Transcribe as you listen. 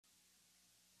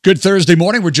Good Thursday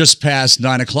morning. We're just past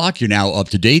 9 o'clock. You're now up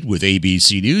to date with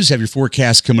ABC News. Have your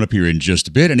forecast coming up here in just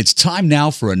a bit. And it's time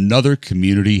now for another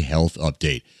community health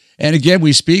update. And again,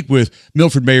 we speak with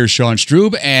Milford Mayor Sean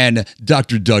Strub and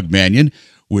Dr. Doug Mannion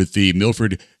with the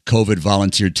Milford COVID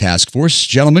Volunteer Task Force.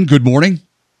 Gentlemen, good morning.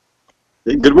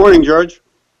 Good morning, George.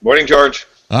 Morning, George.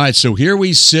 All right, so here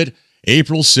we sit,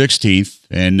 April 16th,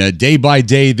 and day by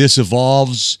day this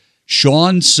evolves.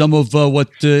 Sean, some of what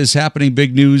is happening,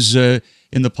 big news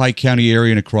in the Pike County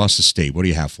area and across the state. What do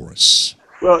you have for us?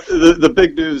 Well, the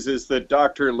big news is that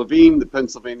Dr. Levine, the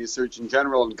Pennsylvania Surgeon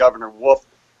General, and Governor Wolf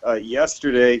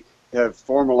yesterday have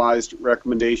formalized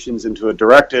recommendations into a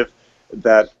directive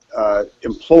that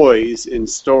employees in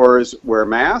stores wear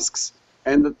masks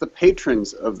and that the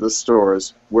patrons of the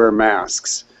stores wear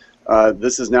masks.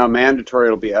 This is now mandatory.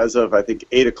 It'll be as of, I think,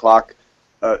 8 o'clock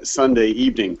Sunday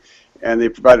evening. And they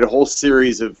provided a whole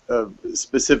series of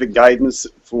specific guidance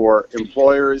for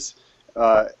employers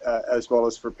as well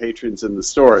as for patrons in the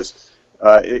stores,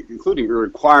 including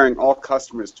requiring all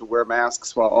customers to wear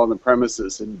masks while on the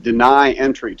premises and deny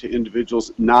entry to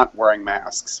individuals not wearing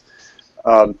masks.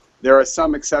 There are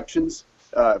some exceptions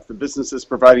for businesses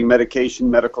providing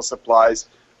medication, medical supplies,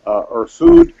 or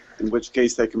food, in which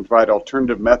case they can provide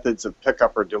alternative methods of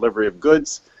pickup or delivery of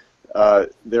goods.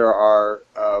 They're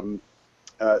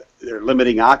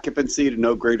limiting occupancy to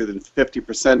no greater than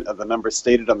 50% of the number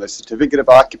stated on their certificate of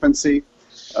occupancy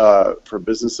for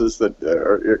businesses that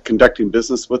are conducting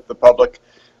business with the public.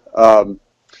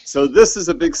 So this is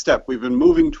a big step. We've been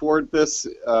moving toward this,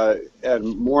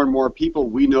 and more people.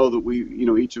 We know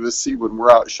that each of us see when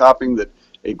we're out shopping that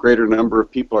a greater number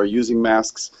of people are using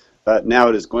masks. Now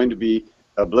it is going to be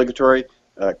obligatory.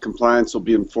 Compliance will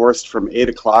be enforced from 8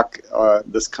 o'clock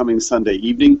this coming Sunday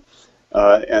evening.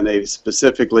 And they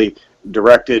specifically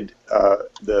directed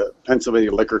the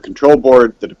Pennsylvania Liquor Control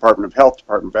Board, the Department of Health,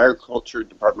 Department of Agriculture,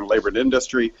 Department of Labor and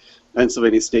Industry,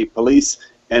 Pennsylvania State Police,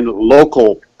 and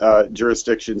local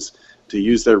jurisdictions to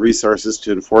use their resources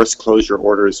to enforce closure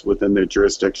orders within their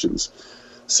jurisdictions.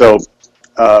 So,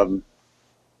 while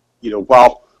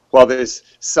there's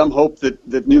some hope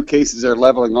that new cases are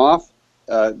leveling off,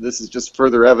 this is just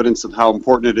further evidence of how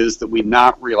important it is that we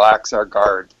not relax our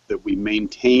guard, that we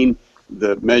maintain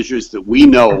the measures that we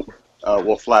know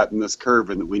will flatten this curve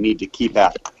and that we need to keep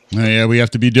at. Yeah, we have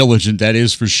to be diligent, that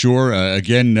is for sure.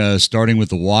 Again, starting with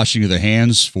the washing of the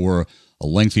hands for a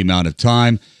lengthy amount of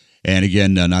time. And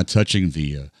again, not touching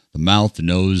the mouth, the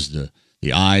nose,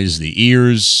 the eyes, the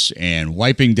ears, and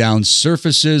wiping down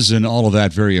surfaces and all of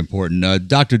that, very important.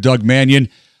 Dr. Doug Mannion,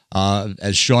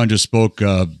 as Sean just spoke,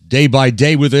 day by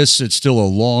day with this, it's still a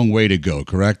long way to go,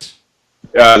 correct?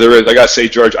 Yeah, there is. I got to say,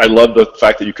 George, I love the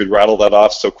fact that you could rattle that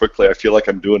off so quickly. I feel like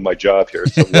I'm doing my job here.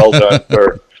 So well done,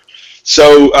 sir.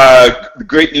 So the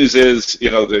great news is,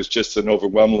 there's just an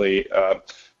overwhelmingly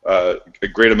a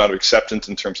great amount of acceptance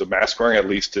in terms of mask wearing, at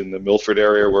least in the Milford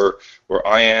area where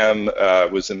I am.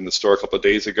 Was in the store a couple of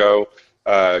days ago.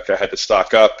 I had to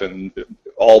stock up, and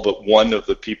all but one of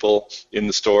the people in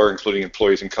the store, including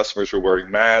employees and customers, were wearing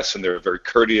masks, and they were very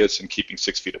courteous and keeping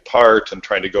 6 feet apart and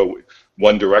trying to go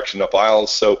one direction up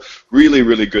aisles. So really,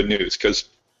 really good news, because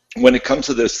when it comes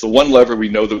to this, the one lever we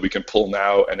know that we can pull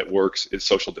now and it works is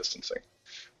social distancing.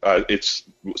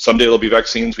 Someday there'll be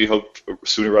vaccines, we hope,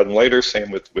 sooner rather than later. Same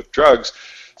with drugs.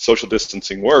 Social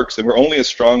distancing works, and we're only as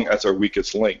strong as our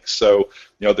weakest link. So,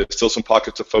 there's still some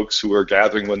pockets of folks who are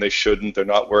gathering when they shouldn't. They're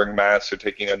not wearing masks. They're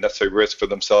taking unnecessary risks for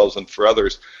themselves and for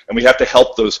others. And we have to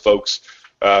help those folks,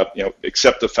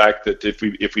 accept the fact that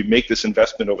if we make this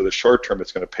investment over the short term,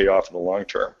 it's going to pay off in the long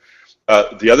term.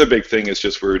 The other big thing is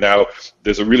just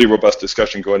there's a really robust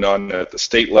discussion going on at the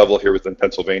state level here within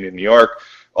Pennsylvania and New York,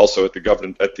 also at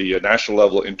the national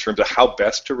level, in terms of how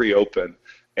best to reopen.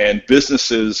 And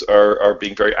businesses are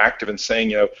being very active in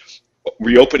saying,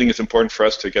 reopening is important for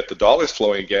us to get the dollars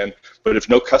flowing again, but if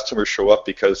no customers show up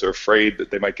because they're afraid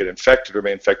that they might get infected or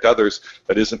may infect others,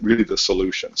 that isn't really the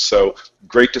solution. So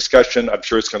great discussion. I'm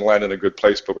sure it's going to land in a good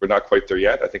place, but we're not quite there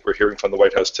yet. I think we're hearing from the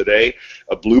White House today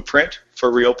a blueprint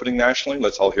for reopening nationally.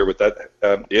 Let's all hear what that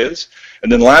is.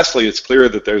 And then lastly, it's clear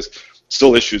that there's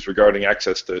still issues regarding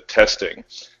access to testing.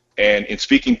 And in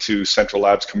speaking to central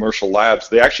labs, commercial labs,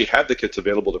 they actually have the kits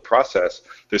available to process.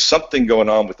 There's something going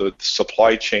on with the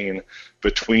supply chain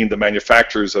between the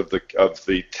manufacturers of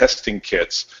the testing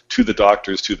kits to the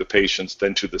doctors, to the patients,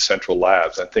 then to the central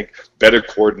labs. I think better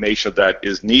coordination of that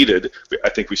is needed. I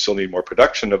think we still need more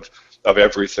production of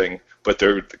everything, but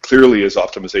there clearly is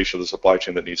optimization of the supply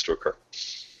chain that needs to occur.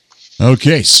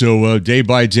 Okay, so day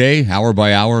by day, hour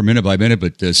by hour, minute by minute,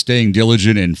 but staying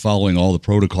diligent and following all the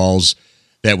protocols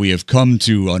that we have come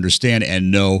to understand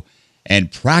and know.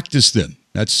 and practice them.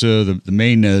 That's the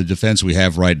main defense we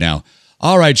have right now.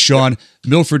 All right, Sean,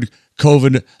 Milford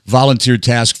COVID Volunteer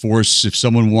Task Force. If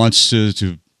someone wants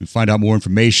to find out more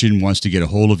information, wants to get a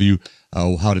hold of you,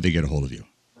 how do they get a hold of you?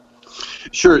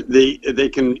 Sure. They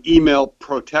can email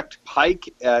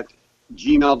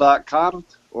protectpike@gmail.com,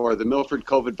 or the Milford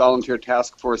COVID Volunteer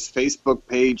Task Force Facebook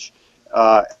page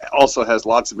also has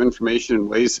lots of information and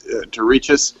ways to reach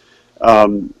us.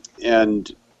 And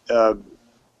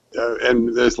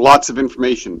there's lots of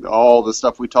information, all the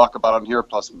stuff we talk about on here,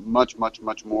 plus much, much,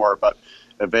 much more about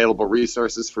available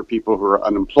resources for people who are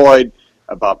unemployed,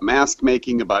 about mask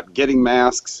making, about getting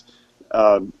masks.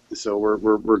 So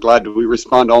we're glad we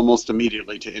respond almost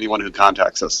immediately to anyone who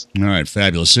contacts us. All right,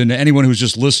 fabulous. And anyone who's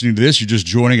just listening to this, you're just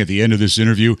joining at the end of this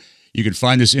interview, you can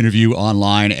find this interview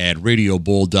online at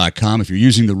radiobold.com. If you're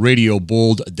using the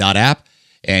radiobold.app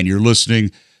and you're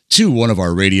listening to one of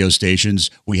our radio stations,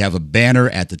 we have a banner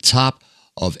at the top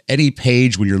of any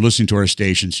page when you're listening to our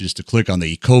stations, just to click on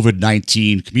the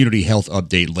COVID-19 Community Health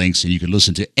Update links, and you can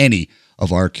listen to any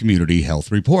of our community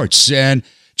health reports. And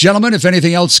gentlemen, if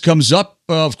anything else comes up,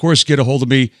 of course, get a hold of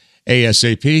me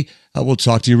ASAP. We'll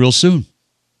talk to you real soon.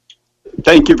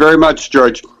 Thank you very much,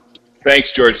 George. Thanks,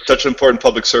 George. Such an important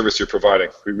public service you're providing.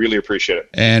 We really appreciate it.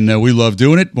 And we love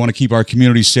doing it. Want to keep our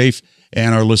community safe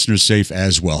and our listeners safe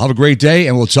as well. Have a great day,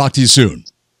 and we'll talk to you soon.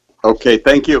 Okay,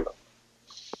 thank you.